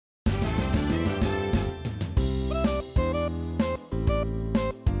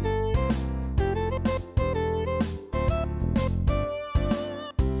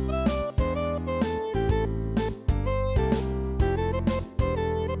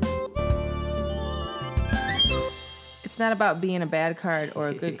not about being a bad card or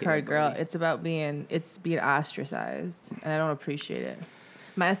a good card, girl. It's about being ostracized, and I don't appreciate it.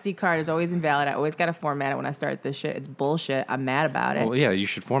 My SD card is always invalid. I always got to format it when I start this shit. It's bullshit. I'm mad about it. Well, yeah, you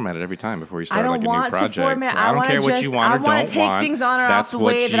should format it every time before you start like a new project. I don't want to format. I don't care what you want or don't want. I want to take things on or off the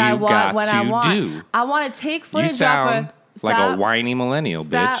way that I want when I want. Do. I want to take footage off of... You sound like a whiny millennial,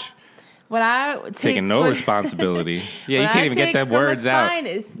 Stop. bitch. When I take taking no responsibility. Yeah, you can't even get that words out. My spine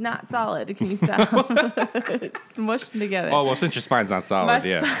is not solid. Can you stop? It's smushed together. Oh, well, since your spine's not solid, my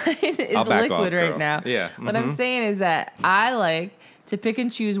spine is liquid right now. Yeah. What I'm saying is that I like to pick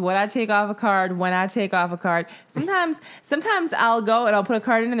and choose what I take off a card when I take off a card. Sometimes I'll go and I'll put a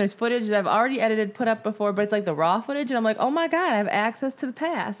card in and there's footage that I've already edited, put up before, but it's like the raw footage, and I'm like, oh my God, I have access to the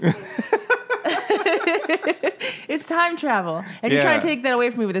past. It's time travel, and you're trying to take that away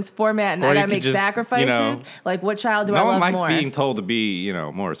from me with this format, and I gotta make sacrifices. Like, what child do I love more? No one likes being told to be,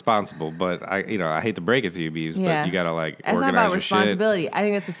 more responsible, but I hate to break it to you, Beebs, but you gotta organize your shit. It's not about responsibility. I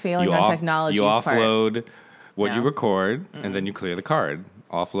think that's a failing on technology's part. You offload what you record, and then you clear the card.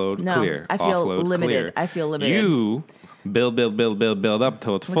 Offload, clear. I feel offload, limited. Clear. I feel limited. You build up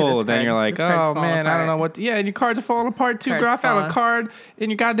till it's full, and then you're like, oh man, I don't know what. And your cards are falling apart too, girl. I found a card in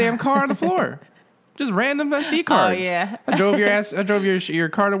your goddamn car on the floor. Just random SD cards. Oh yeah. I drove your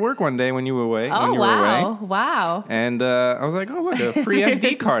car to work one day when you were away. Oh wow, wow. And I was like, oh look, a free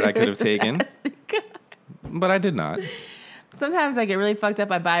SD card I could have taken, but I did not. Sometimes I get really fucked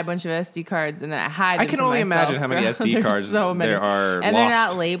up. I buy a bunch of SD cards and then I hide them. I can only imagine how many SD cards there are and lost. they're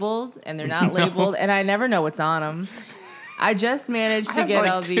not labeled, and I never know what's on them. I just managed to get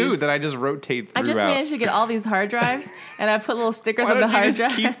all these. Two that I just rotate throughout. I just managed to get all these hard drives, and I put little stickers on the hard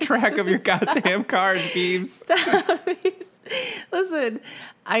drives. Keep track of your goddamn cards, Beebs. Stop, Beebs. Listen,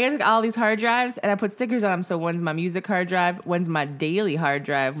 I got all these hard drives, and I put stickers on them. So one's my music hard drive, one's my daily hard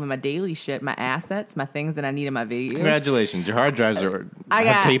drive with my daily shit, my assets, my things that I need in my videos. Congratulations, your hard drives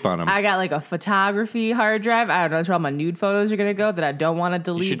have tape on them. I got like a photography hard drive. I don't know, that's where all my nude photos are gonna go that I don't want to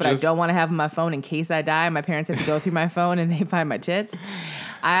delete, but I don't want to have on my phone in case I die. My parents have to go through my phone and they find my tits.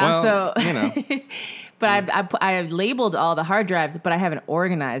 But I labeled all the hard drives, but I haven't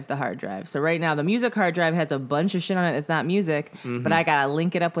organized the hard drive. So right now, the music hard drive has a bunch of shit on it that's not music, but I got to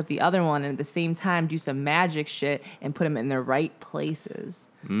link it up with the other one and at the same time do some magic shit and put them in the right places.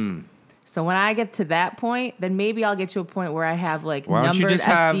 So when I get to that point, then maybe I'll get to a point where I have like numbered SD cards. Why don't you just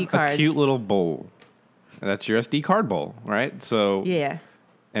have a cute little bowl? That's your SD card bowl, right? So yeah.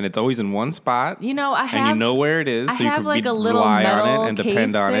 And it's always in one spot. I have. And you know where it is, so you can like a little rely metal on it and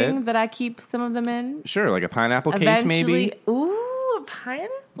depend on it. That I keep some of them in. Sure, like a pineapple case, maybe. Ooh, a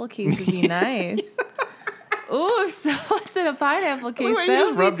pineapple case would be nice. Ooh, so what's in a pineapple case? That you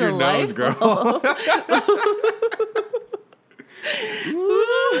just rubbed your nose, girl.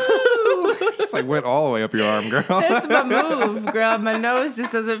 Just like went all the way up your arm, girl. That's my move, girl. My nose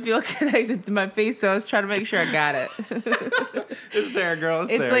just doesn't feel connected to my face, so I was trying to make sure I got it. It's there, girl.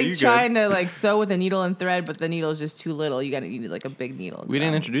 It's there. Like you trying to like sew with a needle and thread, but the needle is just too little. You need like a big needle. We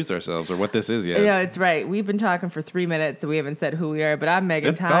didn't introduce ourselves or what this is yet. Yeah, it's right. We've been talking for 3 minutes, so we haven't said who we are. But I'm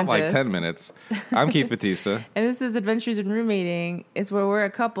Megan Tonjes. It felt like 10 minutes. I'm Keith Batista, and this is Adventures in Roommating. It's where we're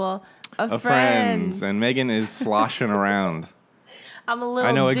a couple of friends, and Megan is sloshing around. I'm a little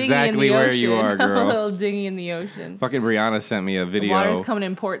I know exactly where you are, girl. I'm a little dinghy in the ocean. Fucking Brianna sent me a video. The water's coming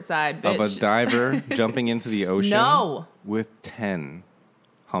in port side, bitch. Of a diver jumping into the ocean. No. With 10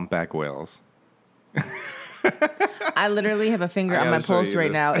 humpback whales. I literally have a finger on my pulse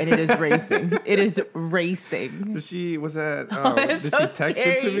right now, and it is racing. It is racing. Did she text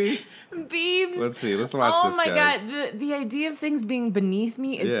it to me? Beebs. Let's see. Let's watch this, Oh my God. The idea of things being beneath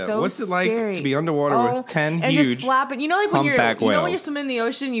me is so scary. What's it like to be underwater with 10 and huge just flopping? You know, like when humpback whales. You know when you're swimming in the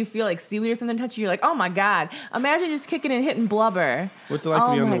ocean, you feel like seaweed or something touch you. You're like, oh my God. Imagine just kicking and hitting blubber. What's it like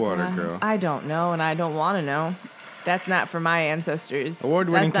to be underwater, girl? I don't know, and I don't want to know. That's not for my ancestors.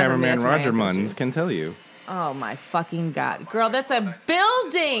 Award-winning cameraman Roger Munns can tell you. Oh my fucking God. Girl, that's a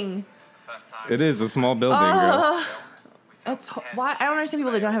building. It is a small building, girl. That's why I don't understand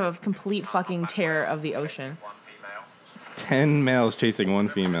people that don't have a complete fucking terror of the ocean. 10 males chasing one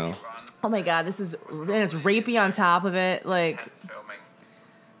female. Oh my God, this is, and it's rapey on top of it. Like,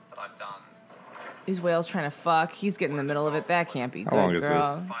 these whales trying to fuck. He's getting in the middle of it. That can't be good, How long is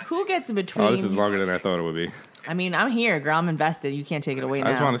girl. this? Who gets in between? Oh, this is longer than I thought it would be. I mean, I'm here, girl. I'm invested. You can't take it away now.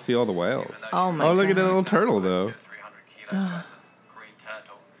 I just want to see all the whales. Oh my God. Oh, look at the little turtle, though.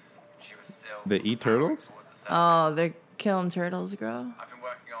 They eat turtles? Oh, they're killing turtles, girl. I've been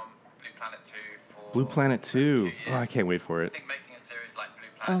working on Blue Planet 2 for... Blue Planet 2. Oh, I can't wait for it. I think making a series like Blue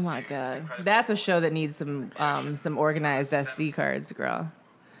Planet 2 Oh my God. That's a show that needs some organized SD cards, girl.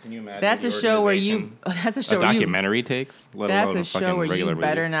 Can you imagine? That's a show where you. That's a show where documentary takes. That's a show where you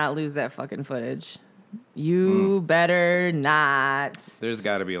better not lose that fucking footage. You better not. There's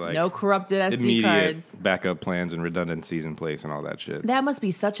got to be like no corrupted SD immediate cards, backup plans, and redundancies in place, and all that shit. That must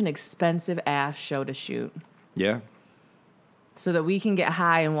be such an expensive ass show to shoot. Yeah. So that we can get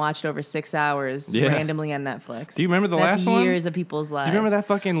high and watch it over 6 hours randomly on Netflix. Do you remember the last one? That's years of people's lives. Do you remember that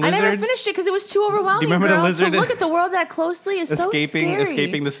fucking lizard? I never finished it because it was too overwhelming. Do you remember the lizard? To look at the world that closely is so scary.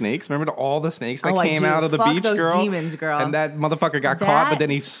 Escaping the snakes. Remember all the snakes that came out of the Fuck beach, those girl? Demons, girl. And that motherfucker got caught, but then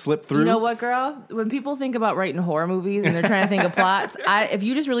he slipped through. You know what, girl? When people think about writing horror movies and they're trying to think of plots, if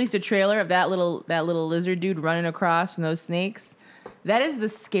you just released a trailer of that little lizard dude running across from those snakes, that is the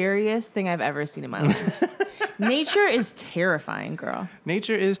scariest thing I've ever seen in my life. Nature is terrifying, girl.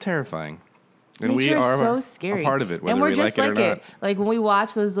 Nature is terrifying. And Nature we are is so scary. a part of it, whether and we're we just like it or not. Like when we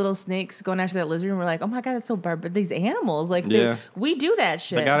watch those little snakes going after that lizard, and we're like, oh my God, that's so barbaric. These animals, like, we do that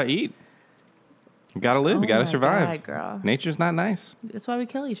shit. They gotta eat. You gotta live. You gotta survive. God, girl. Nature's not nice. That's why we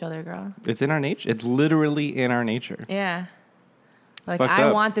kill each other, girl. It's in our nature. It's literally in our nature. Yeah. Like,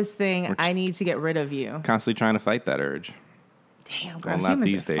 I want this thing. I need to get rid of you. Constantly trying to fight that urge. Damn, girl. Well, not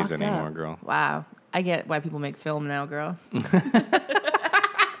these days anymore, girl. Wow. I get why people make film now, girl.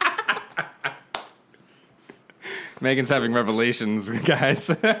 Megan's having revelations, guys.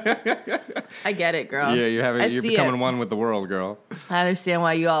 I get it, girl. Yeah, you're becoming one with the world, girl. I understand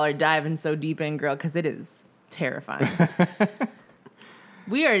why you all are diving so deep in, girl, because it is terrifying.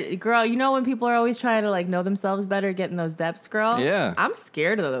 We are, girl, you know when people are always trying to, like, know themselves better, get in those depths, girl? Yeah. I'm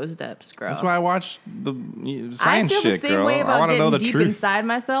scared of those depths, girl. That's why I watch the science shit, girl. I feel the same way about getting deep truth. inside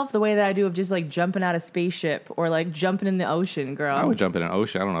myself, the way that I do of just, like, jumping out of a spaceship or, like, jumping in the ocean, girl. I would jump in an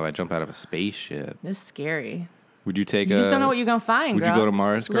ocean. I don't know if I'd jump out of a spaceship. That's scary. Would you take You just don't know what you're going to find, girl. Would you go to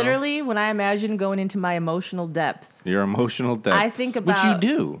Mars, girl? Literally, when I imagine going into my emotional depths. Your emotional depths. I think about... Which you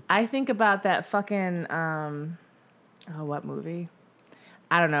do. I think about that fucking... what movie?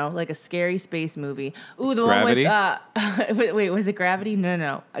 I don't know, like a scary space movie. Ooh, the Gravity? one with... wait, was it Gravity?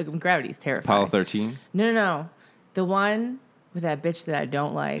 No. Gravity's terrifying. Apollo 13? No. The one with that bitch that I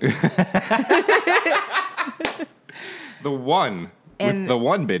don't like. The one. With the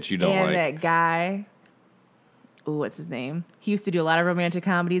one bitch you don't like. And that guy... Ooh, what's his name? He used to do a lot of romantic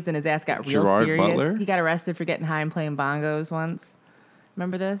comedies, and his ass got real Gerard serious. Butler? He got arrested for getting high and playing bongos once.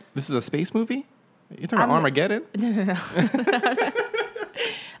 Remember this? This is a space movie? You're talking about Armageddon? No.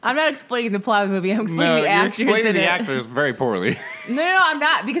 I'm not explaining the plot of the movie. I'm explaining the actors. You're explaining the actors very poorly. No, I'm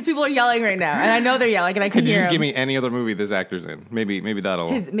not, because people are yelling right now, and I know they're yelling, and I can hear them. Could you just give me any other movie this actor's in? Maybe that'll...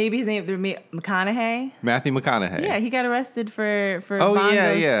 Maybe his name... McConaughey? Matthew McConaughey. Yeah, he got arrested for Oh,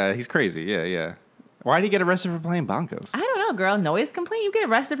 bongos. yeah. He's crazy. Yeah. Why did he get arrested for playing bongos? I don't know, girl. Noise complaint? You get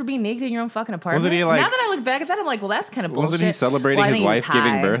arrested for being naked in your own fucking apartment? Wasn't he like... Now that I look back at that, I'm like, well, that's kind of bullshit. Wasn't he celebrating his wife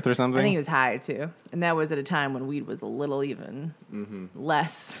giving birth or something? I think he was high, too. And that was at a time when weed was a little even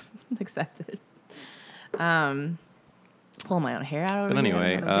less accepted. Pulling my own hair out. But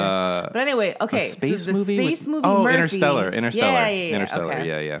anyway, okay. Space so the movie? Space movie Oh, Murphy. Interstellar. Yeah. Interstellar,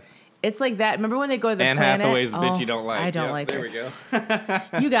 okay. yeah. It's like that. Remember when they go to the Anne planet? Hathaway's the bitch you don't like. I don't like there her. we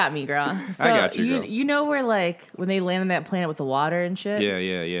go. You got me, girl. So I got you, girl. You know where, like, when they land on that planet with the water and shit?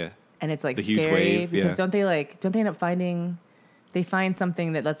 Yeah. And it's like the scary huge wave, because don't they end up finding? They find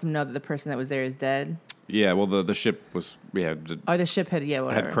something that lets them know that the person that was there is dead. Yeah, well, the ship was Or the ship had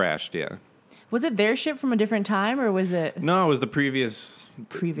whatever. had crashed. Yeah. Was it their ship from a different time, or was it? No, it was the previous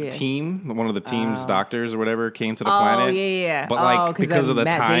team. One of the team's doctors or whatever came to the planet. Oh yeah. But like because of the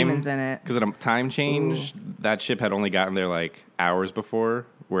Matt time, Damon's in it. because of the time change, that ship had only gotten there like hours before.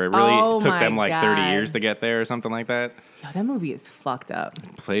 Where it really took them like 30 years to get there or something like that. Yo, that movie is fucked up.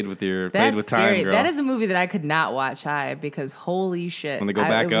 Played with time, scary. girl. That is a movie that I could not watch high because holy shit. When they go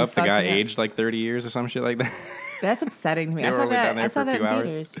back up, the guy aged like 30 years or some shit like that. That's upsetting to me. They were only down there for a few hours.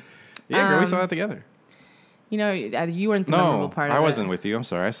 Theaters. Yeah, girl, we saw that together. You know, you weren't the memorable part of it. I wasn't with you. I'm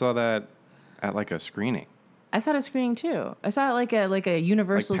sorry. I saw that at like a screening. I saw it at screening too. I saw it like a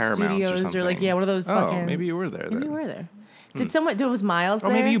Universal Studios or like one of those fucking. Maybe you were there. Maybe you were there. Was Miles there?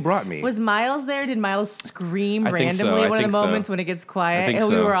 Oh, maybe you brought me. Was Miles there? Did Miles scream I think so. randomly I at one of the think so. moments when it gets quiet I think and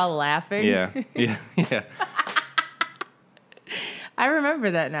we so. were all laughing? Yeah. I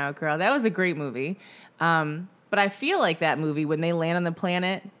remember that now, girl. That was a great movie. But I feel like that movie when they land on the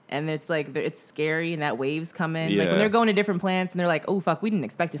planet and it's like it's scary and that wave's coming. Like when they're going to different planets and they're like, oh fuck, we didn't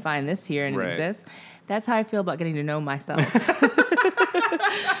expect to find this here and it exists. That's how I feel about getting to know myself.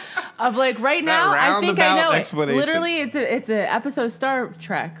 Of like right now, I think I know it. Literally, it's a episode of Star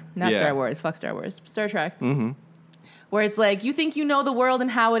Trek, not Star Wars. Fuck Star Wars. Star Trek. Mm-hmm. Where it's like you think you know the world and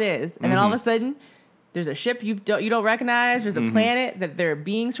how it is, and then all of a sudden, there's a ship you don't recognize. There's a planet that there are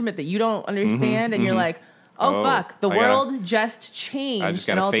beings from it that you don't understand, and you're like, oh fuck, the world just changed. I just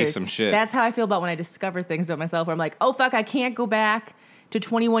gotta face some shit. That's how I feel about when I discover things about myself. Where I'm like, oh fuck, I can't go back to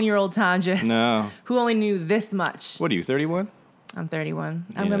 21-year-old Tonjes. No. Who only knew this much. What are you, 31? I'm 31.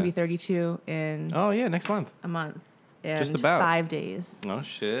 I'm gonna be 32 in. Oh yeah, next month. A month. In just about 5 days. Oh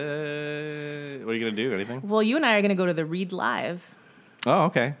shit! What are you gonna do? Anything? Well, you and I are gonna go to the Read Live. Oh,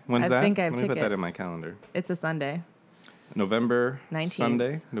 okay. When's that? I think I have Let me tickets. put that in my calendar. It's a Sunday. November 19th.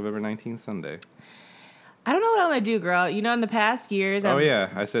 Sunday. November 19th Sunday. I don't know what I'm gonna do, girl. You know, in the past years.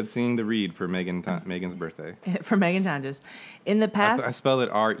 I said seeing the read for Megan's birthday. For Megan Tonjes. In the past, I spelled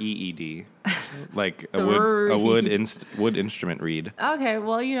it REED, like a wood instrument reed. Okay,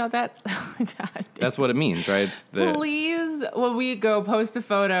 well, you know that's. Oh, God. That's what it means, right? It's Please, when we go, post a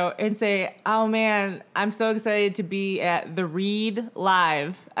photo and say, "Oh man, I'm so excited to be at the Read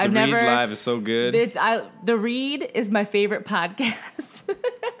Live." The Read Live is so good. The Read is my favorite podcast.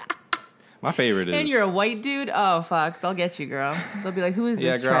 My favorite is. And you're a white dude? Oh, fuck. They'll get you, girl. They'll be like, who is this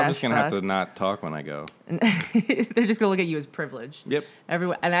Yeah, girl, trash I'm just going to fuck? have to not talk when I go. They're just going to look at you as privilege. Yep.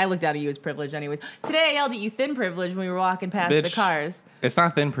 And I looked down at you as privilege anyway. Today, I yelled at you thin privilege when we were walking past the cars. It's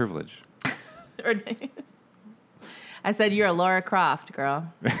not thin privilege. I said, you're a Laura Croft,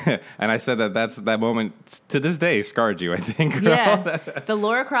 girl. And I said that moment, to this day, scarred you, I think, girl. Yeah. The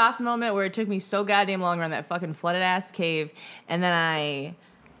Laura Croft moment where it took me so goddamn long around that fucking flooded-ass cave. And then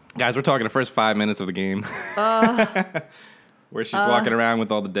Guys, we're talking the first 5 minutes of the game. Where she's walking around with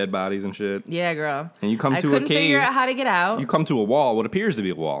all the dead bodies and shit. Yeah, girl. And you come to a cave. I couldn't figure out how to get out. You come to a wall, what appears to be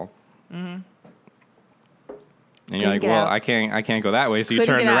a wall. Mm-hmm. And you're like, well, I can't go that way, so you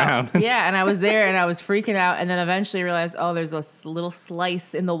turned around. Yeah, and I was there, and I was freaking out, and then eventually realized, oh, there's a little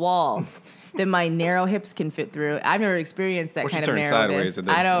slice in the wall that my narrow hips can fit through. I've never experienced that kind of narrowness. Sideways and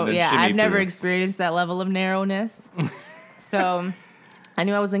then, I've never experienced that level of narrowness. So I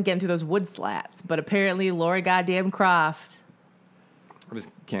knew I wasn't getting through those wood slats, but apparently Laura goddamn Croft. I just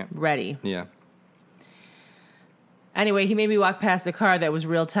can't. Ready. Yeah. Anyway, he made me walk past a car that was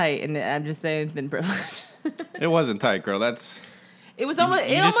real tight, and I'm just saying, thin privilege. It wasn't tight, girl. It was almost.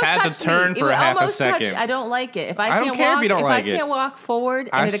 You just had to turn for a half a second. I don't like it. If I don't care if you don't like it. If I can't walk forward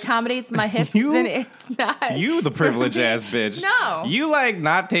and it accommodates my hips, then it's not. You, the privileged ass bitch. No. You like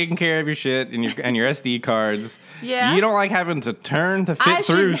not taking care of your shit and your SD cards. Yeah. You don't like having to turn to fit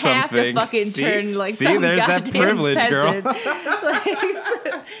through something. I shouldn't have to fucking turn like some there's that privilege, peasant. girl.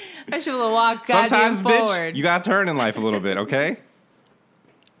 I should have walked goddamn Sometimes, forward. bitch, you got to turn in life a little bit, okay?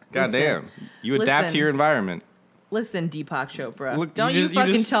 Goddamn. You adapt to your environment. Listen, Deepak Chopra. Look, don't you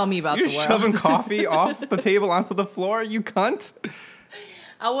fucking tell me about the world. You're shoving coffee off the table onto the floor, you cunt.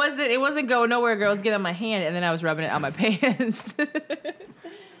 It wasn't going nowhere, girl. It was getting on my hand, and then I was rubbing it on my pants.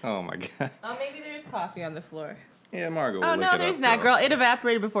 Oh, my God. Oh, maybe there is coffee on the floor. Yeah, Margo. Oh, no, there's not, girl. It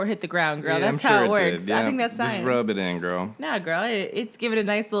evaporated before it hit the ground, girl. Yeah, that's how it works. Yeah, I think that's science. Just rub it in, girl. No, girl. It's giving a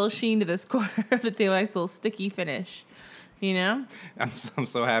nice little sheen to this corner of the table. Nice little sticky finish. You know? I'm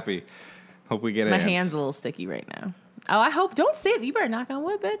so happy. Hope we get My ants. hand's a little sticky right now. Oh, I hope. Don't say it. You better knock on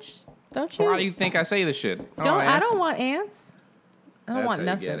wood, bitch. Don't you? Why do you think I say this shit? I don't want ants. I don't want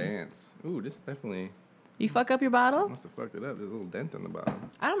nothing. That's how you get ants. Ooh, this definitely... You fuck up your bottle? Must have fucked it up. There's a little dent on the bottom.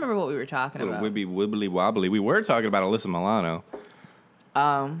 I don't remember what we were talking about. Wibbly wobbly. We were talking about Alyssa Milano.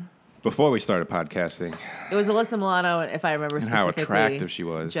 Before we started podcasting. It was Alyssa Milano, if I remember specifically. And how attractive she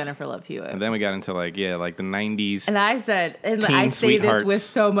was. Jennifer Love Hewitt. And then we got into like the 90s. And I said, and I say this with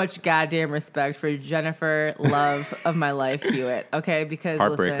so much goddamn respect for Jennifer Love of my life Hewitt, okay? Because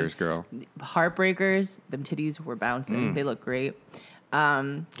Heartbreakers, girl. Heartbreakers. Them titties were bouncing. They look great.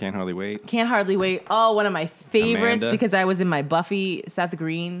 Can't Hardly Wait. Can't Hardly Wait. Oh, one of my favorites Amanda. because I was in my Buffy Seth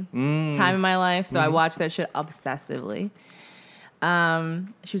Green time in my life, so I watched that shit obsessively.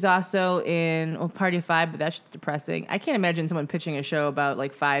 She was also in Party of Five, but that shit's depressing. I can't imagine someone pitching a show about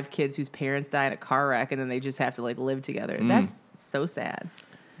like 5 kids whose parents died in a car wreck and then they just have to like live together. That's so sad.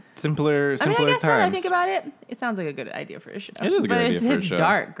 Simpler I guess times. now that I think about it, it sounds like a good idea for a show. It is a good idea for a show. It's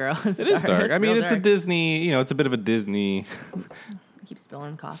dark, girl. It is dark. I mean, it's a Disney, it's a bit of a Disney. I keep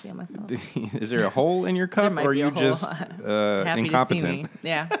spilling coffee on myself. Is there a hole in your cup or are you just incompetent?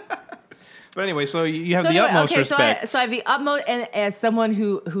 Yeah. But anyway, so you have the utmost respect. So I have the utmost, and as someone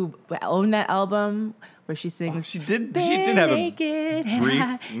who owned that album where she sings, she did have a brief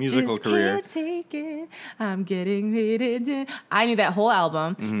musical career. Can't take it. I'm getting it. I knew that whole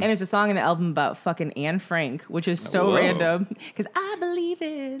album, and there's a song in the album about fucking Anne Frank, which is so random because I believe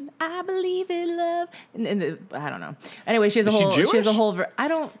in love, and I don't know. Anyway, she has a whole. She has a whole. I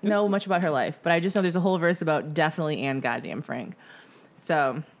don't know much about her life, but I just know there's a whole verse about definitely Anne goddamn Frank.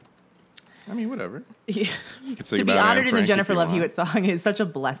 So. I mean, whatever. To be honored in a Jennifer Love Hewitt song is such a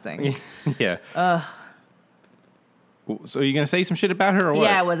blessing. Yeah. So are you going to say some shit about her or what?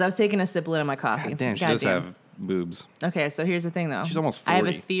 Yeah, I was taking a sip of my coffee. God damn, she does have boobs. Okay, so here's the thing, though. She's almost 40. I have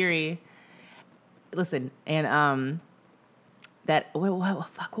a theory. Listen, and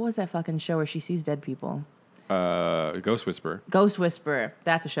what was that fucking show where she sees dead people? Ghost Whisperer. Ghost Whisperer.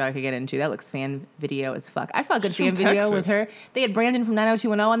 That's a show I could get into. That looks fan video as fuck. I saw a good She's fan video with her. They had Brandon from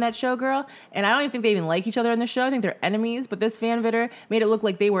 90210 on that show, girl. And I don't even think they even like each other in the show. I think they're enemies. But this fan vidder made it look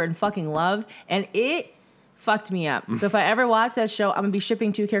like they were in fucking love. And it fucked me up. So if I ever watch that show, I'm going to be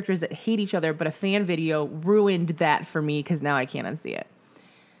shipping two characters that hate each other. But a fan video ruined that for me because now I can't unsee it.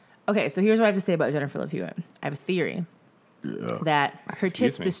 Okay, so here's what I have to say about Jennifer Love Hewitt. I have a theory. Yeah. That her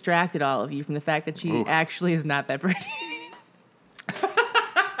tits distracted all of you from the fact that she actually is not that pretty. Well,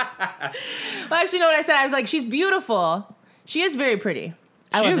 actually, you know what I said? I was like, she's beautiful. She is very pretty.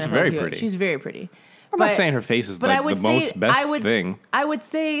 She is very pretty. She's very pretty. I'm not saying her face is like the most best thing. I would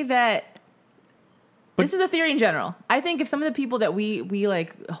say that this is a theory in general. I think if some of the people that we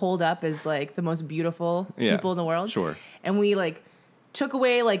like hold up as like the most beautiful people in the world, sure, and we like took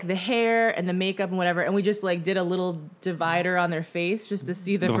away like the hair and the makeup and whatever, and we just like did a little divider on their face just to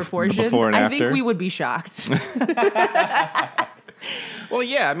see the proportions, I think we would be shocked. Well,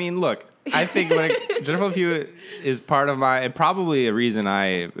 yeah, I mean, look, I think Jennifer Love Hewitt is part of and probably a reason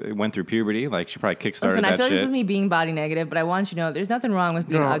I went through puberty. Like, she probably kickstarted that shit. Listen, I feel like this is me being body negative, but I want you to know there's nothing wrong with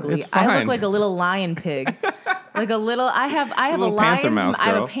being ugly. It's fine. I look like a little lion pig. Like a little, I have a panther mouth, I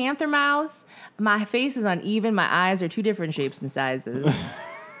have a panther mouth. My face is uneven. My eyes are two different shapes and sizes.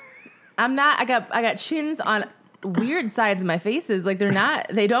 I got chins on weird sides of my faces. Like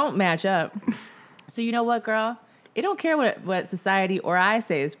they don't match up. So you know what, girl? It don't care what society or I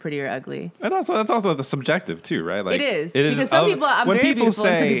say is pretty or ugly. That's also the subjective too, right? Like, it is. Because some people, I'm very beautiful, and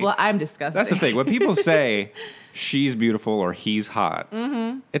some people, I'm disgusting. That's the thing. When people say she's beautiful or he's hot,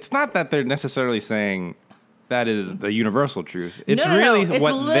 it's not that they're necessarily saying that is the universal truth. It's really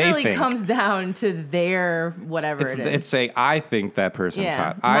what they think. It comes down to their whatever it is. It's saying, I think that person's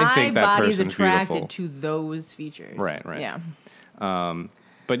hot. I think that person's beautiful. My body's attracted to those features. Right. Yeah.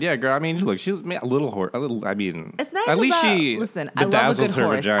 But yeah, girl, I mean, look, she's a little, I mean, it's not at least about, she listen, I love a good her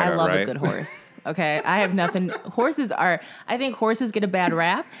horse. vagina, I love right? a good horse. Okay, I have nothing. I think horses get a bad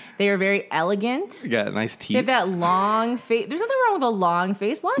rap. They are very elegant. You got nice teeth. They have that long face. There's nothing wrong with a long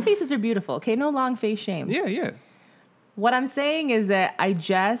face. Long faces are beautiful. Okay, no long face shame. Yeah. What I'm saying is that I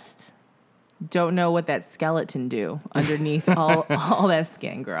just don't know what that skeleton do underneath all that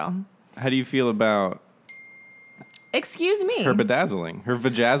skin, girl. How do you feel about... Excuse me. Her bedazzling. Her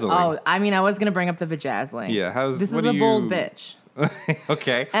vajazzling. Oh, I mean, I was going to bring up the vajazzling. Yeah, this is a bold bitch.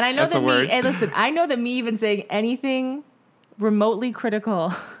 Okay. And I know that's a word. Hey, listen, I know that me even saying anything remotely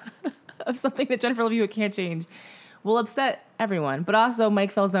critical of something that Jennifer Love Hewitt can't change will upset everyone. But also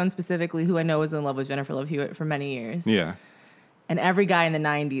Mike Falzone specifically, who I know was in love with Jennifer Love Hewitt for many years. Yeah. And every guy in the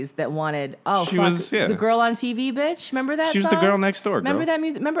 90s that wanted, the girl on TV, bitch. Remember that She was song? the girl next door, girl. Remember that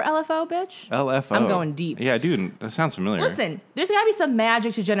music? Remember LFO, bitch? LFO. I'm going deep. Yeah, dude, that sounds familiar. Listen, there's got to be some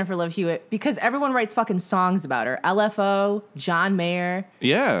magic to Jennifer Love Hewitt because everyone writes fucking songs about her. LFO, John Mayer.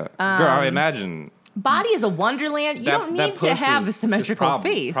 Yeah. Girl, I imagine. Body is a wonderland. You don't need to have a symmetrical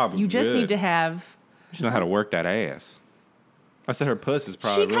face. You just need to have... She know how to work that ass. I said her puss is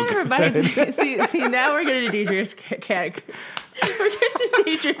probably She kind of reminds me... See, now we're getting to dangerous category. We're getting to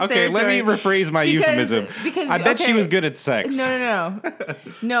dangerous Okay, let me rephrase my euphemism. Because I bet she was good at sex. No,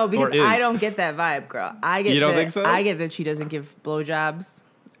 because I don't get that vibe, girl. You don't think so? I get that she doesn't give blowjobs.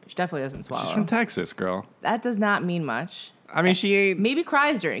 She definitely doesn't swallow. She's from Texas, girl. That does not mean much. I mean, she ain't... Maybe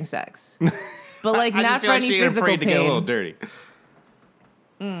cries during sex. But like not for any she physical afraid pain. to get a little dirty.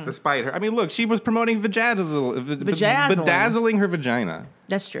 Despite her, I mean, look, she was promoting bedazzling her vagina.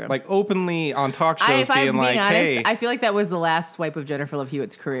 That's true. Like openly on talk shows, being honest, "Hey." I feel like that was the last swipe of Jennifer Love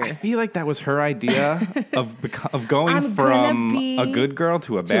Hewitt's career. I feel like that was her idea of going from a good girl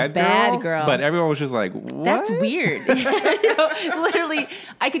to a bad girl. But everyone was just like, "What? That's weird." Literally,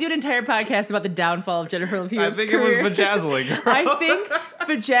 I could do an entire podcast about the downfall of Jennifer Love Hewitt's career. I think it was bedazzling. I think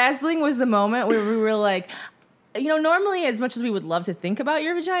bedazzling was the moment where we were like. You know, normally, as much as we would love to think about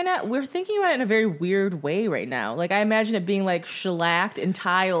your vagina, we're thinking about it in a very weird way right now. Like, I imagine it being, like, shellacked and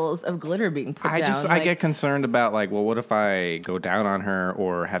tiles of glitter being put down. I get concerned about, like, well, what if I go down on her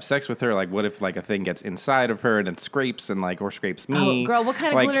or have sex with her? Like, what if, like, a thing gets inside of her and it scrapes and, like, or scrapes me? Oh, girl, what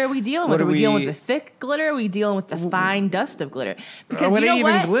kind of glitter are we dealing with? Are we dealing with the thick glitter? Are we dealing with the fine dust of glitter? Because it ain't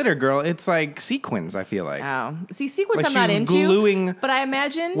even glitter, girl. It's, like, sequins, I feel like. Oh. See, sequins like I'm not into. Gluing, but I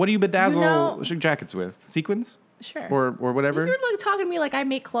imagine... What do you bedazzle jackets with? Sequins? Sure. Or whatever. You're like talking to me like I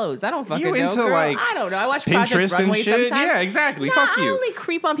make clothes. I don't fucking know. Into girl. like I don't know. I watch Pinterest Project Runway and shit. sometimes. Yeah, exactly. Nah, Fuck you. I only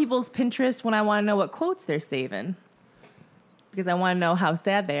creep on people's Pinterest when I want to know what quotes they're saving. Because I want to know how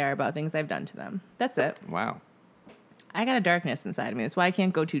sad they are about things I've done to them. That's it. Wow. I got a darkness inside of me. That's why I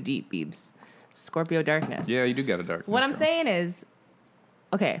can't go too deep, Beebs. Scorpio darkness. Yeah, you do got a darkness. What I'm saying is,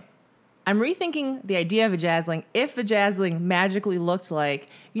 okay, I'm rethinking the idea of vajazzling. If vajazzling magically looked like,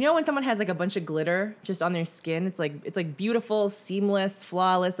 you know, when someone has like a bunch of glitter just on their skin, it's like beautiful, seamless,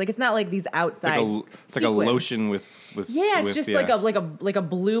 flawless. Like it's not like these outside. It's like a lotion with. Yeah, it's just like a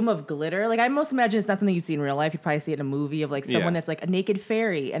bloom of glitter. Like I most imagine it's not something you'd see in real life. You'd probably see it in a movie of like someone that's like a naked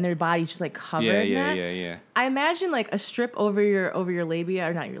fairy and their body's just like covered. in that. Yeah. I imagine like a strip over your labia,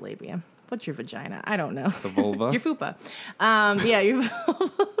 or not your labia. What's your vagina? I don't know. The vulva. Your fupa. Yeah, your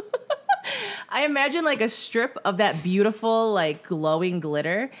vulva. I imagine like a strip of that beautiful, like glowing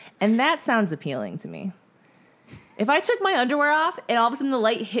glitter, and that sounds appealing to me. If I took my underwear off and all of a sudden the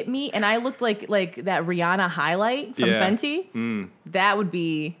light hit me and I looked like that Rihanna highlight from Fenty, that would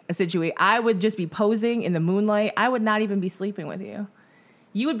be a situation. I would just be posing in the moonlight. I would not even be sleeping with you.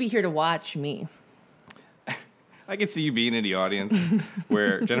 You would be here to watch me. I could see you being in the audience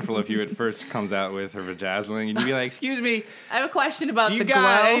where Jennifer Love Hewitt first comes out with her vajazzling, and you'd be like, "Excuse me, I have a question about the glow. Do you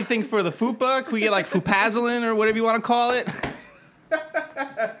got anything for the fupa? Can we get like fupazzling or whatever you want to call it?"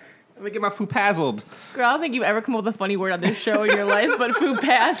 Let me get my fupazzled. Girl, I don't think you've ever come up with a funny word on this show in your life, but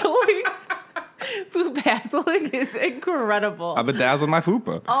fupazzling. Fupazzling is incredible. I bedazzled my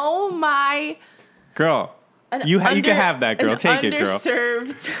fupa. Oh my. Girl, you can have that, girl. Take it, girl.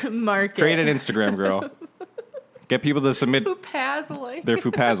 Underserved market. Create an Instagram, girl. Get people to submit fupazzling. Their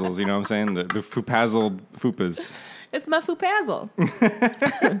fupazzles, you know what I'm saying? The fupazzled fupas. It's my fupazzle.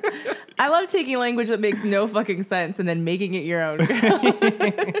 I love taking language that makes no fucking sense and then making it your own.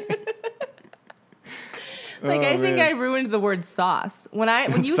 I think I ruined the word sauce.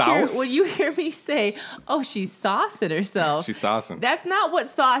 When you hear me say, "Oh, she's saucing herself." She's saucing. That's not what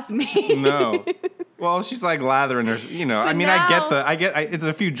sauce means. No. Well, she's like lathering her, you know. But I mean, now, I get it's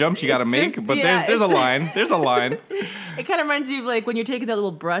a few jumps you got to make, but there's a line. There's a line. It kind of reminds you of like when you're taking that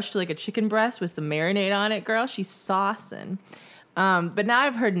little brush to like a chicken breast with some marinade on it, girl. She's saucing. But now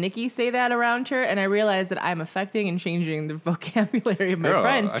I've heard Nikki say that around her, and I realize that I'm affecting and changing the vocabulary of my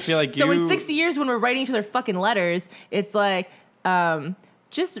friends. I feel like so in 60 years when we're writing each other fucking letters, it's like I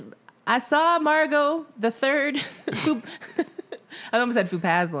saw Margot the third. I almost said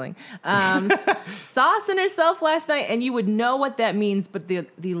fupazzling. Saucing herself last night, and you would know what that means, but the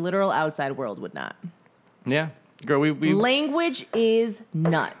literal outside world would not. Yeah. Girl, we language is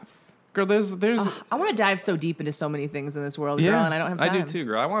nuts. Girl, there's I want to dive so deep into so many things in this world, girl, and I don't have time. I do too,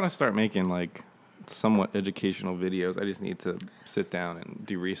 girl. I want to start making like somewhat educational videos. I just need to sit down and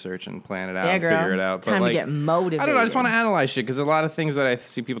do research and plan it out and figure it out. Time to get motivated. I don't know. I just want to analyze shit because a lot of things that I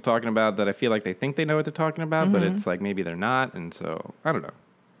see people talking about that I feel like they think they know what they're talking about, but it's like maybe they're not, and so I don't know.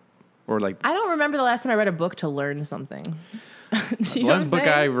 Or like I don't remember the last time I read a book to learn something. The last book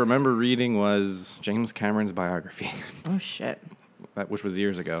I remember reading was James Cameron's biography. Oh shit! Which was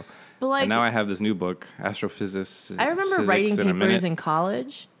years ago. But like, and now I have this new book, Astrophysics. I remember writing papers in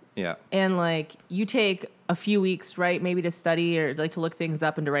college. Yeah. And like you take a few weeks, right, maybe to study or like to look things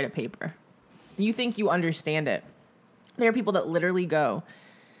up and to write a paper. You think you understand it. There are people that literally go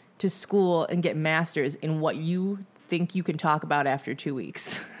to school and get masters in what you think you can talk about after 2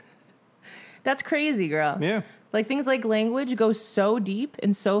 weeks. That's crazy, girl. Yeah. Like things like language go so deep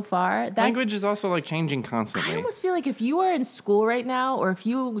and so far. Language is also like changing constantly. I almost feel like if you are in school right now, or if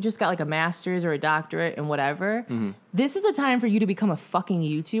you just got like a master's or a doctorate and whatever, this is a time for you to become a fucking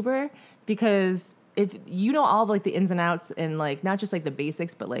YouTuber, because if you know all like the ins and outs and like not just like the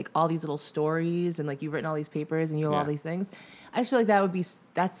basics, but like all these little stories and like you've written all these papers and you have all these things. I just feel like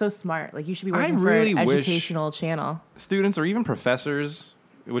that's so smart. Like you should be working for an educational channel. Students or even professors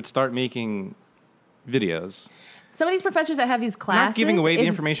would start making videos. Some of these professors that have these classes, not giving away the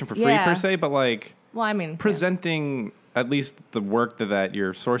information for free per se, but like, well, I mean, presenting at least the work that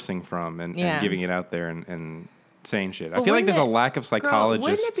you're sourcing from and giving it out there and saying shit. I feel like there's a lack of psychologists.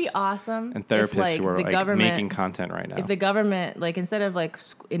 Wouldn't it be awesome and therapists who are like making content right now? If the government, like instead of like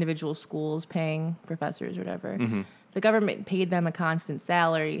individual schools paying professors or whatever, the government paid them a constant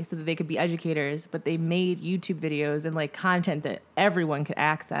salary so that they could be educators, but they made YouTube videos and like content that everyone could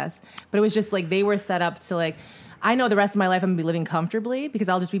access. But it was just like they were set up to like, I know the rest of my life I'm going to be living comfortably because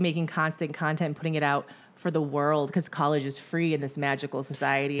I'll just be making constant content and putting it out for the world because college is free in this magical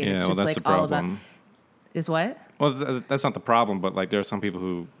society. And it's just that's like the problem. all about... Is what? Well, that's not the problem, but like there are some people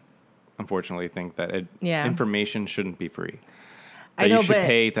who unfortunately think that information shouldn't be free. that you should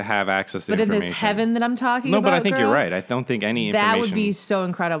pay to have access to information. But in this heaven that I'm talking about, but I think you're right. I don't think any information that would be so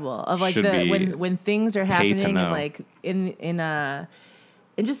incredible. Of like when things are happening and like in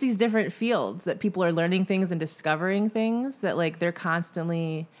just these different fields that people are learning things and discovering things that like they're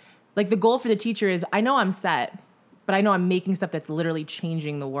constantly like the goal for the teacher is I know I'm set, but I know I'm making stuff that's literally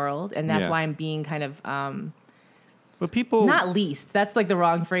changing the world, and that's why I'm being kind of but people not least. That's like the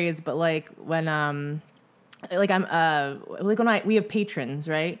wrong phrase, but like when we have patrons,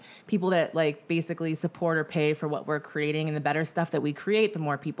 right? People that like basically support or pay for what we're creating, and the better stuff that we create, the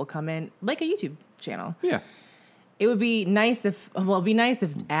more people come in, like a YouTube channel. Yeah. It would be nice if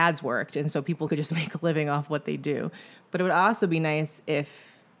ads worked, and so people could just make a living off what they do. But it would also be nice if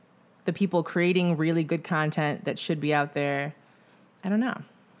the people creating really good content that should be out there, I don't know.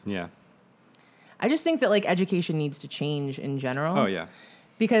 Yeah. I just think that like education needs to change in general. Oh yeah.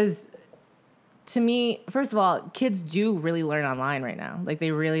 Because to me, first of all, kids do really learn online right now. Like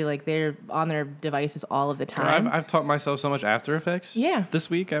they really they're on their devices all of the time. I've taught myself so much After Effects this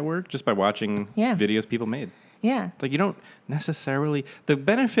week at work just by watching videos people made. Yeah. Like you don't necessarily, the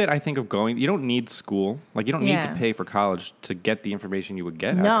benefit I think of going, you don't need school. Like you don't need to pay for college to get the information you would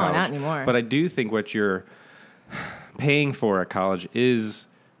get at college. No, not anymore. But I do think what you're paying for at college is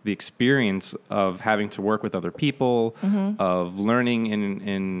the experience of having to work with other people, of learning in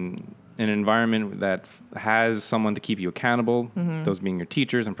an environment that has someone to keep you accountable, those being your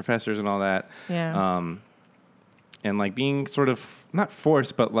teachers and professors and all that. Yeah. And like being sort of, not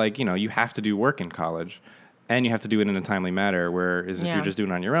forced, but like, you know, you have to do work in college. And you have to do it in a timely manner, whereas if you're just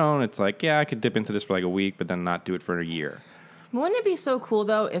doing it on your own, it's like, I could dip into this for like a week, but then not do it for a year. Wouldn't it be so cool,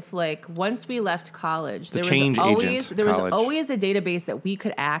 though, if like once we left college, there was always a database that we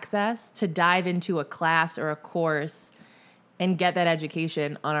could access to dive into a class or a course and get that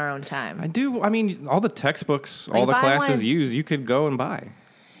education on our own time? I mean, all the textbooks, like all the classes you could go and buy.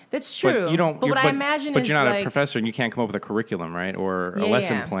 That's true. But you don't. But what I imagine but is you're not like, a professor, and you can't come up with a curriculum, right, or a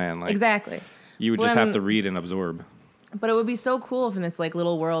lesson plan. Like, exactly. You would just have to read and absorb. But it would be so cool if in this like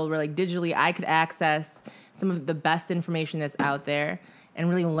little world where like digitally I could access some of the best information that's out there and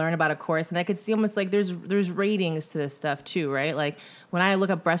really learn about a course. And I could see almost like there's ratings to this stuff too, right? Like when I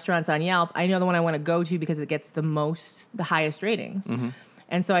look up restaurants on Yelp, I know the one I want to go to because it gets the highest ratings.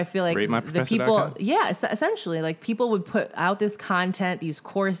 And so I feel like the people, essentially, like people would put out this content, these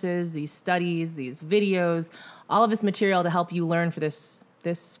courses, these studies, these videos, all of this material to help you learn for this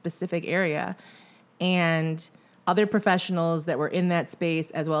specific area. And other professionals that were in that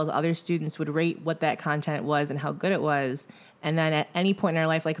space, as well as other students, would rate what that content was and how good it was. And then at any point in our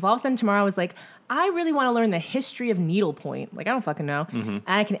life, like if all of a sudden tomorrow I was like, I really want to learn the history of needlepoint. Like, I don't fucking know. And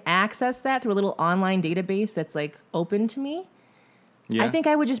I can access that through a little online database that's like open to me. Yeah. I think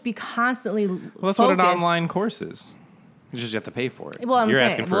I would just be constantly that's what an online course is. You just have to pay for it. Well, You're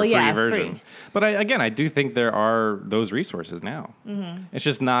asking for a free version. Free. But I do think there are those resources now. It's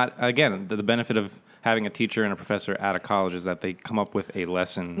just not, again, the benefit of having a teacher and a professor at a college is that they come up with a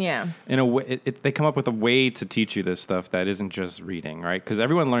lesson. Yeah. In a way, they come up with a way to teach you this stuff that isn't just reading, right? Because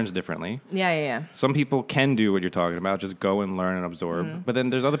everyone learns differently. Yeah. Some people can do what you're talking about, just go and learn and absorb. But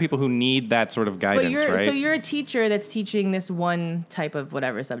then there's other people who need that sort of guidance, right? So you're a teacher that's teaching this one type of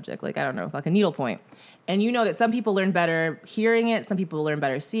whatever subject, like, I don't know, like a needlepoint. And you know that some people learn better hearing it, some people learn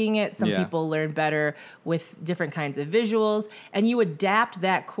better seeing it, some people learn better with different kinds of visuals, and you adapt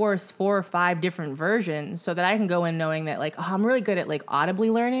that course 4 or 5 different versions so that I can go in knowing that like, I'm really good at like audibly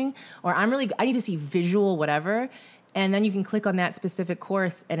learning, or I need to see visual whatever, and then you can click on that specific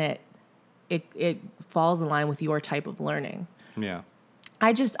course and it falls in line with your type of learning. Yeah.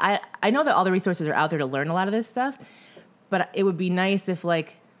 I know that all the resources are out there to learn a lot of this stuff, but it would be nice if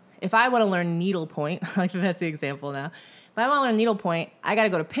I want to learn needlepoint, like that's the example now. If I want to learn needlepoint, I got to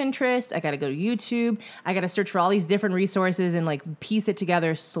go to Pinterest, I got to go to YouTube, I got to search for all these different resources and like piece it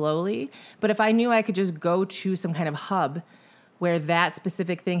together slowly. But if I knew I could just go to some kind of hub where that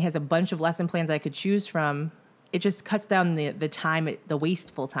specific thing has a bunch of lesson plans I could choose from, it just cuts down the time, the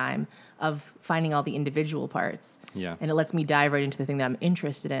wasteful time of finding all the individual parts. Yeah. And it lets me dive right into the thing that I'm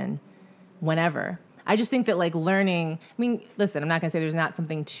interested in whenever. I just think that like learning, I mean, listen, I'm not going to say there's not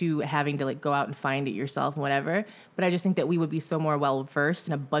something to having to like go out and find it yourself and whatever, but I just think that we would be so more well versed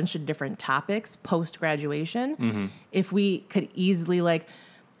in a bunch of different topics post graduation if we could easily like,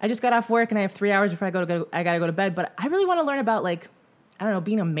 I just got off work and I have 3 hours before I got to go to bed, but I really want to learn about like, I don't know,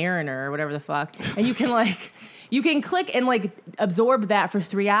 being a mariner or whatever the fuck. And you can like, you can click and like absorb that for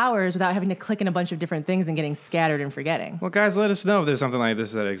 3 hours without having to click in a bunch of different things and getting scattered and forgetting. Well, guys, let us know if there's something like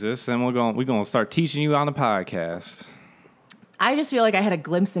this that exists, and we're going to start teaching you on the podcast. I just feel like I had a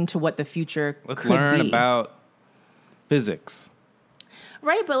glimpse into what the future Let's could learn be. about physics.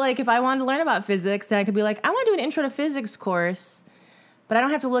 Right, but like if I wanted to learn about physics, then I could be like, I want to do an intro to physics course, but I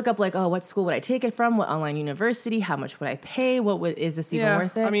don't have to look up like, oh, what school would I take it from? What online university? How much would I pay? Is this even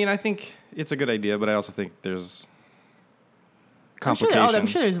worth it? I mean, I think it's a good idea, but I also think there's I'm complications.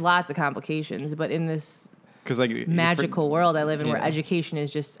 sure there's lots of complications, but in this like magical world I live in, where education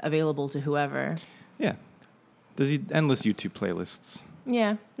is just available to whoever. Yeah, there's endless YouTube playlists.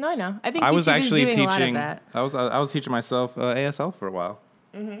 Yeah, no, I know. I think I YouTube was actually is doing teaching. a lot of that. I was teaching myself ASL for a while.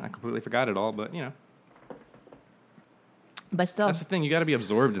 I completely forgot it all, but But still, that's the thing. You got to be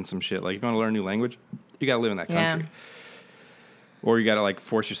absorbed in some shit. Like if you want to learn a new language, you got to live in that country. Or you got to like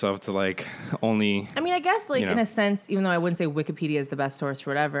force yourself to like only. I mean, I guess like in a sense, even though I wouldn't say Wikipedia is the best source for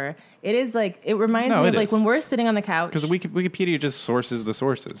whatever, it is like it reminds me of like when we're sitting on the couch. Because Wikipedia just sources the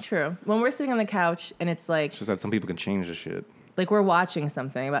sources. True. When we're sitting on the couch and it's like. It's just that some people can change the shit. Like we're watching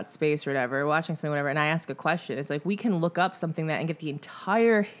something about space or whatever, and I ask a question. It's like we can look up something and get the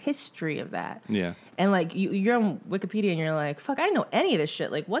entire history of that. Yeah. And like you're on Wikipedia and you're like, fuck, I didn't know any of this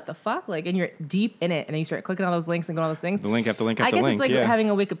shit. Like what the fuck? Like, and you're deep in it, and then you start clicking on those links and going on those things. The link after link after link. I guess it's like having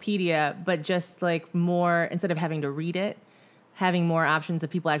a Wikipedia, but just like more, instead of having to read it, having more options of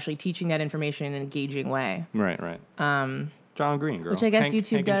people actually teaching that information in an engaging way. Right. John Green, girl. Which I guess Hank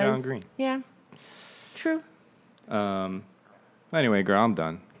YouTube does. And John Green. Yeah. True. Anyway, girl, I'm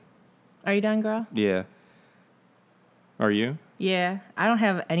done. Are you done, girl? Yeah. Are you? Yeah. I don't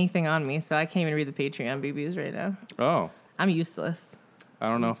have anything on me, so I can't even read the Patreon BBs right now. Oh. I'm useless. I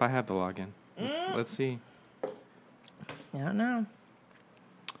don't know if I have the login. Let's see. I don't know.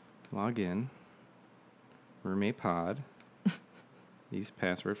 Log in. Roommate pod. Use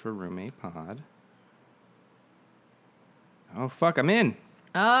password for roommate pod. Oh, fuck, I'm in.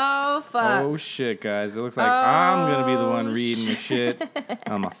 Oh, fuck. Oh, shit, guys. It looks like I'm going to be the one reading the shit.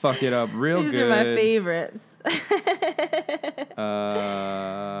 I'm going to fuck it up real good. These are my favorites.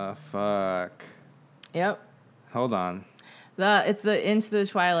 Fuck. Yep. Hold on. It's the Into the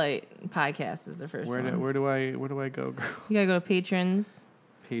Twilight podcast is the first one. Where do I go, girl? You gotta go to patrons.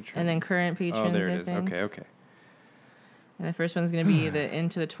 Patrons. And then current patrons. Oh, there it I is. think. Okay. And the first one's gonna be the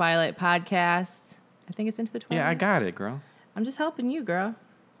Into the Twilight podcast. I think it's Into the Twilight. Yeah, I got it, girl. I'm just helping you, girl.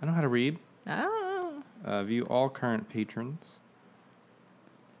 I know how to read. I don't know. View all current patrons.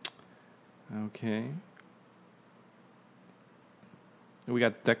 Okay. We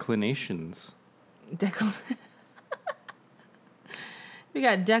got declinations. We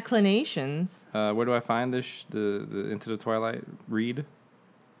got declinations. Where do I find this? The Into the Twilight read?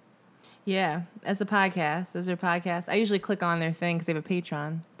 Yeah, as a podcast. As their podcast. I usually click on their thing because they have a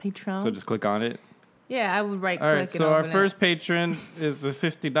Patreon. So just click on it? Yeah, I would right-click. All right, so our first patron is the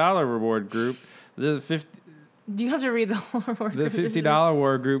 $50 reward group. Do you have to read the whole reward group? The $50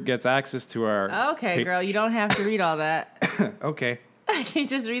 reward group gets access to our... Okay, girl, you don't have to read all that. Okay. I can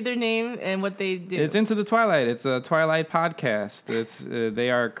just read their name and what they do. It's Into the Twilight. It's a Twilight podcast.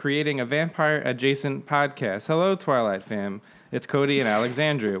 They are creating a vampire-adjacent podcast. Hello, Twilight fam. It's Cody and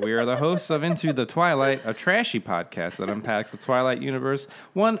Alexandria. We are the hosts of Into the Twilight, a trashy podcast that unpacks the Twilight universe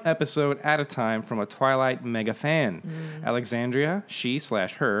one episode at a time from a Twilight mega fan. Alexandria,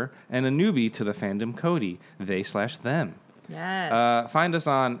 she/her, and a newbie to the fandom, Cody, they/them. Yes. Find us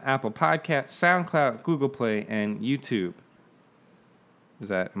on Apple Podcasts, SoundCloud, Google Play, and YouTube.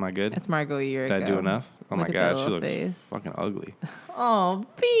 Am I good? That's Margot a year ago. Did I do enough? Oh my God, she looks face. fucking ugly. Oh,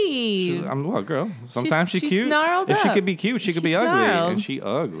 Beeb. I'm well, girl. Sometimes she's cute. Snarled if up. she could be cute, she could be ugly, and she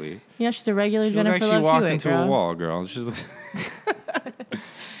ugly. You know, she's a regular she Jennifer like Love she walked Hewitt, into girl. a wall, girl. She's.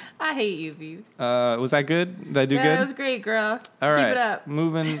 I hate you, Beebs. Was that good? Did I do good? That was great, girl. All right. Keep it up.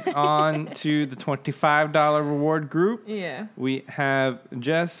 Moving on to the $25 reward group. Yeah. We have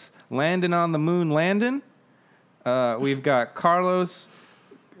Jess landing on the moon landing. We've got Carlos.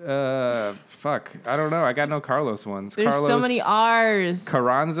 Fuck. I don't know. I got no Carlos ones. There's Carlos, so many R's.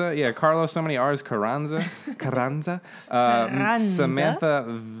 Carranza. Yeah, Carlos, so many R's. Carranza. Carranza. Samantha.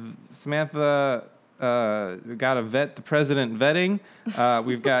 Got to vet the president vetting.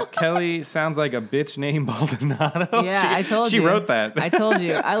 We've got Kelly, sounds like a bitch named Baldonado. Yeah, I told you. She wrote that. I told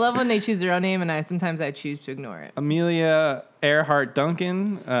you. I love when they choose their own name, and sometimes I choose to ignore it. Amelia Earhart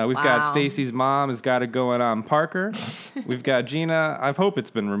Duncan. We've got Stacy's mom has got it going on Parker. We've got Gina, I hope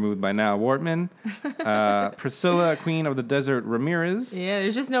it's been removed by now, Wortman. Priscilla, Queen of the Desert Ramirez. Yeah,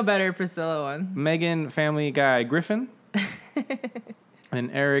 there's just no better Priscilla one. Megan, Family Guy Griffin. And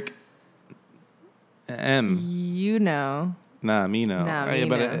Eric M. You know. Nah, me no. Nah, me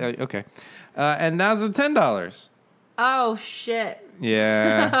but no. okay. And now's the $10. Oh, shit.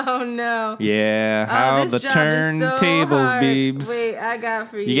 Yeah. Oh, no. Yeah. How this the job is so turntables, hard. beebs. Wait, I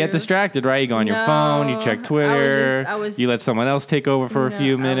got for you. You get distracted, right? You go on your No, phone, you check Twitter, I was- you let someone else take over for a No,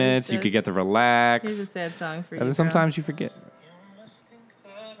 few I was minutes, you could get to just- relax. Here's a sad song for you. And then girl. sometimes you forget.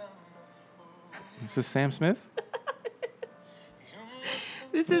 Is this Sam Smith?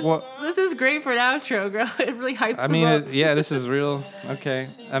 This is What? this is great for an outro, girl. It really hypes I them mean, up. yeah, this is real. Okay.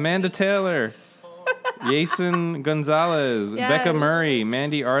 Amanda Taylor, Jason Gonzalez, Yes. Becca Murray,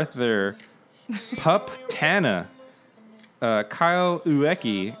 Mandy Arthur, Pup Tana, Kyle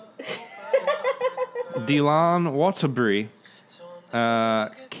Ueki, Delon Waterbury,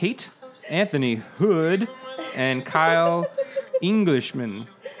 Kate Anthony Hood, and Kyle Englishman.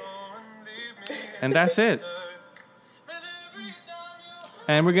 And that's it.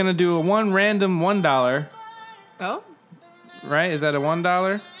 And we're going to do a one random $1, Oh, right? Is that a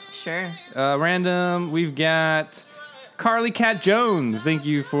 $1? sure. Random, we've got Carly Cat Jones. Thank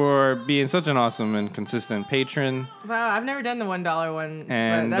you for being such an awesome and consistent patron. Wow, I've never done the $1 one,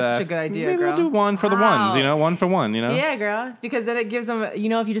 And but that's such a good idea, maybe girl. we'll do one for the Wow. ones, one for one, Yeah, girl. Because then it gives them, if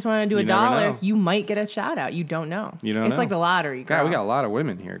you just want to do You a never dollar, know. you might get a shout out. You don't know. You don't It's know. like the lottery, girl. God, we got a lot of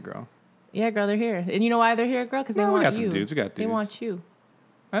women here, girl. Yeah, girl, they're here. And you know why they're here, girl? Because they Well, we want got some you. dudes. We got They dudes. want you.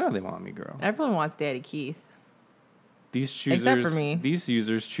 I know they want me, girl. Everyone wants Daddy Keith. These Except for choosers, me. these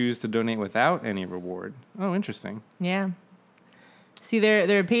users choose to donate without any reward. Oh, interesting. Yeah. See, there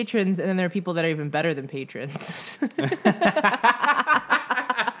are patrons, and then there are people that are even better than patrons.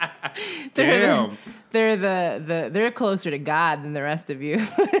 Damn. They're closer to God than the rest of you.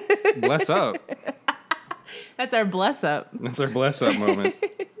 Bless up. That's our bless up. That's our bless up moment.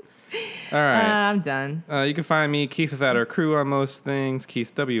 All right. I'm done. You can find me, Keith Without Our Crew, on most things.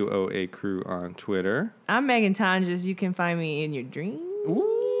 Keith WOA Crew on Twitter. I'm Megan Tonjes. You can find me in your dreams.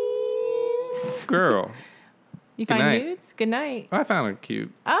 Ooh, girl. You Good find night. nudes? Good night. I found a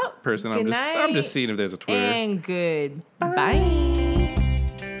cute Oh, person. good I'm night. just seeing if there's a Twitter. And good. Bye.